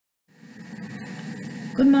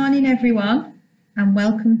Good morning everyone and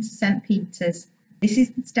welcome to St Peter's. This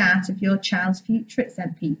is the start of your child's future at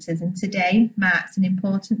St Peter's, and today marks an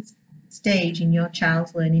important stage in your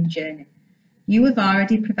child's learning journey. You have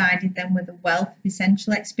already provided them with a wealth of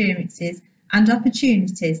essential experiences and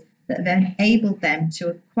opportunities that have enabled them to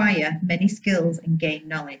acquire many skills and gain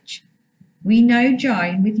knowledge. We now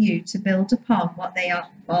join with you to build upon what they have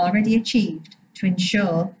already achieved to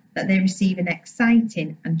ensure that they receive an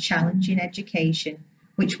exciting and challenging education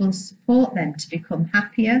which will support them to become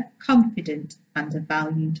happier, confident and a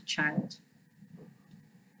valued child.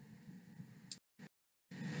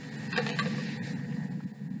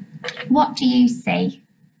 What do you see?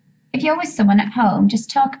 If you're with someone at home,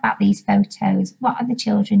 just talk about these photos. What are the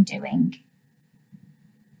children doing?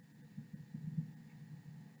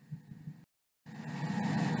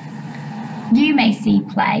 You may see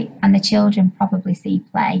play, and the children probably see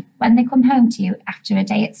play. When they come home to you after a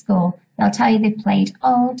day at school, they'll tell you they've played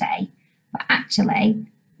all day. But actually,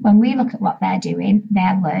 when we look at what they're doing,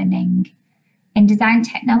 they're learning. In design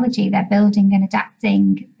technology, they're building and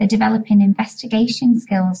adapting. They're developing investigation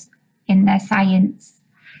skills in their science.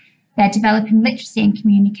 They're developing literacy and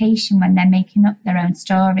communication when they're making up their own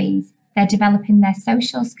stories. They're developing their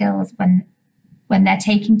social skills when they're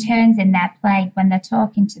taking turns in their play, when they're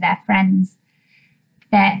talking to their friends.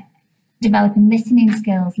 They're developing listening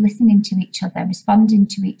skills, listening to each other, responding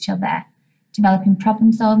to each other, developing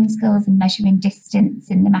problem solving skills and measuring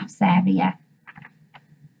distance in the maths area.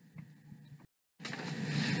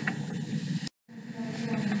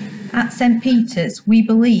 At St Peter's, we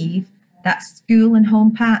believe that school and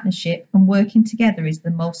home partnership and working together is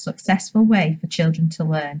the most successful way for children to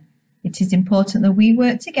learn. It is important that we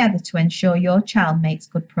work together to ensure your child makes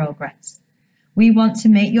good progress. We want to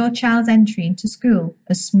make your child's entry into school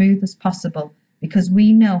as smooth as possible because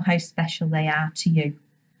we know how special they are to you.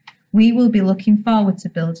 We will be looking forward to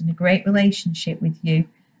building a great relationship with you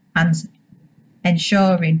and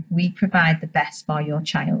ensuring we provide the best for your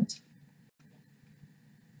child.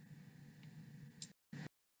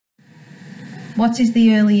 What is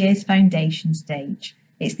the early years foundation stage?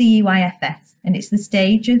 It's the EYFS, and it's the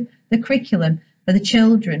stage of the curriculum for the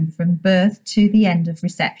children from birth to the end of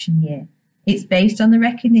reception year. It's based on the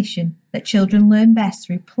recognition that children learn best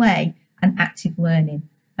through play and active learning.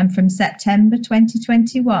 And from September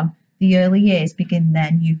 2021, the early years begin their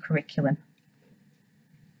new curriculum.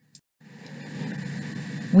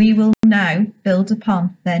 We will now build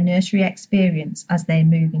upon their nursery experience as they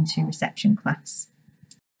move into reception class.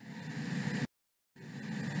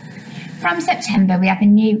 From September, we have a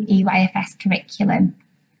new EYFS curriculum.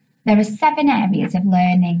 There are 7 areas of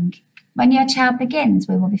learning. When your child begins,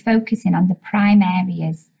 we will be focusing on the prime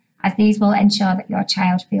areas, as these will ensure that your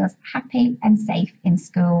child feels happy and safe in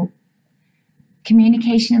school.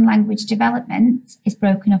 Communication and language development is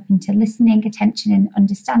broken up into listening, attention and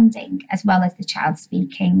understanding, as well as the child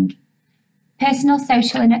speaking. Personal,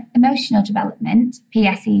 social and emotional development,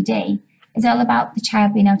 PSED, is all about the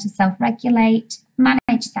child being able to self-regulate,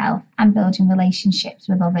 manage self and building relationships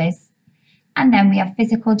with others. And then we have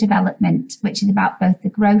physical development, which is about both the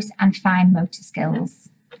gross and fine motor skills.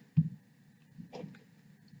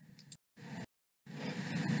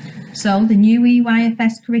 So the new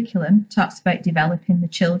EYFS curriculum talks about developing the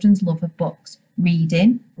children's love of books,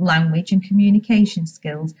 reading, language and communication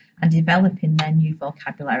skills, and developing their new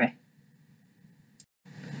vocabulary.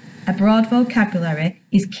 A broad vocabulary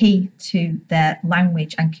is key to their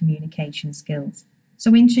language and communication skills.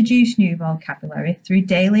 So introduce new vocabulary through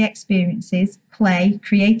daily experiences, play,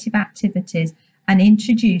 creative activities, and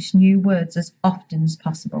introduce new words as often as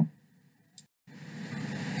possible.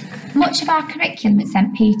 Much of our curriculum at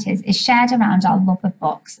St Peter's is shared around our love of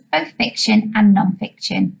books, both fiction and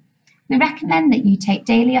non-fiction. We recommend that you take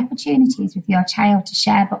daily opportunities with your child to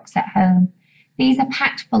share books at home. These are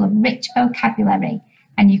packed full of rich vocabulary,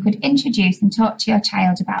 and you could introduce and talk to your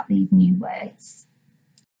child about these new words.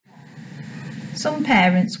 Some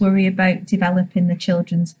parents worry about developing the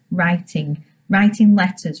children's writing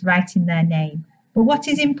letters, writing their name. But what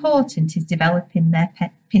is important is developing their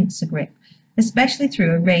pincer grip, especially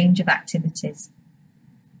through a range of activities.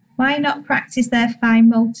 Why not practice their fine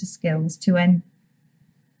motor skills to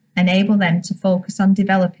enable them to focus on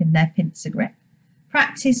developing their pincer grip?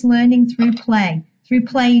 Practice learning through play, through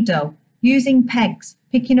Play-Doh, using pegs,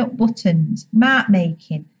 picking up buttons, mark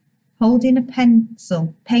making, holding a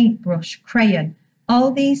pencil, paintbrush, crayon.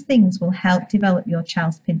 All these things will help develop your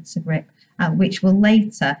child's pincer grip, which will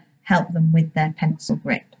later help them with their pencil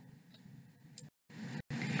grip.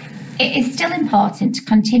 It is still important to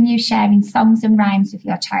continue sharing songs and rhymes with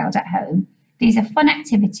your child at home. These are fun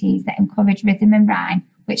activities that encourage rhythm and rhyme,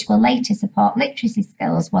 which will later support literacy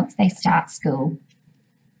skills once they start school.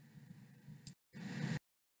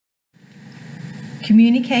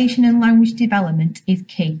 Communication and language development is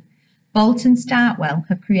key. Bolt and Startwell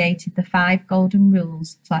have created the 5 golden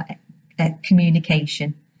rules for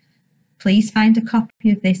communication. Please find a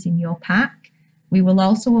copy of this in your pack. We will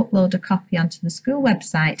also upload a copy onto the school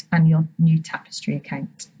website and your new Tapestry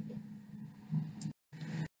account.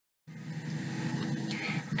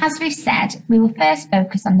 As we've said, we will first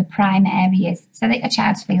focus on the prime areas so that your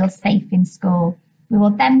child feels safe in school. We will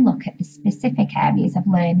then look at the specific areas of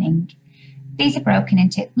learning. These are broken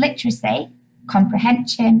into literacy,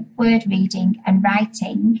 comprehension, word reading and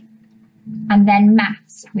writing, and then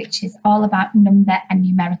maths, which is all about number and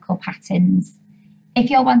numerical patterns. If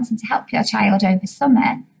you're wanting to help your child over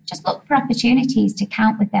summer, just look for opportunities to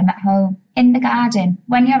count with them at home, in the garden,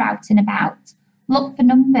 when you're out and about. Look for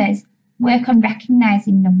numbers, work on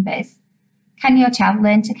recognising numbers. Can your child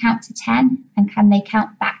learn to count to 10, and can they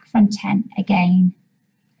count back from 10 again?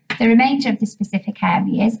 The remainder of the specific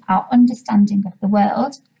areas are understanding of the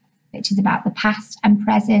world, which is about the past and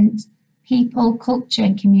present, people, culture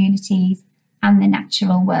and communities, and the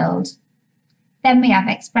natural world. Then we have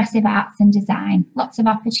expressive arts and design, lots of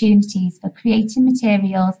opportunities for creating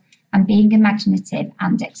materials and being imaginative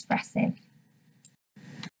and expressive.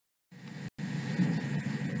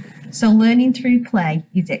 So learning through play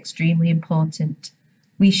is extremely important.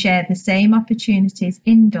 We share the same opportunities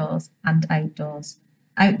indoors and outdoors.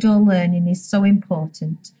 Outdoor learning is so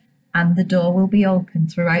important, and the door will be open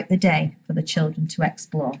throughout the day for the children to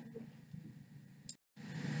explore.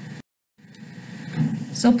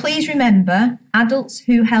 So please remember, adults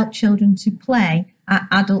who help children to play are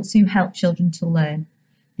adults who help children to learn.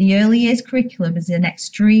 The early years curriculum is an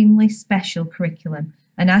extremely special curriculum,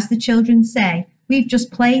 and as the children say, we've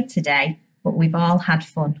just played today, but we've all had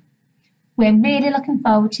fun. We're really looking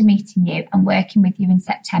forward to meeting you and working with you in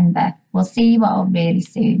September. We'll see you all really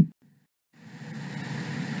soon.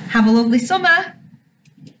 Have a lovely summer.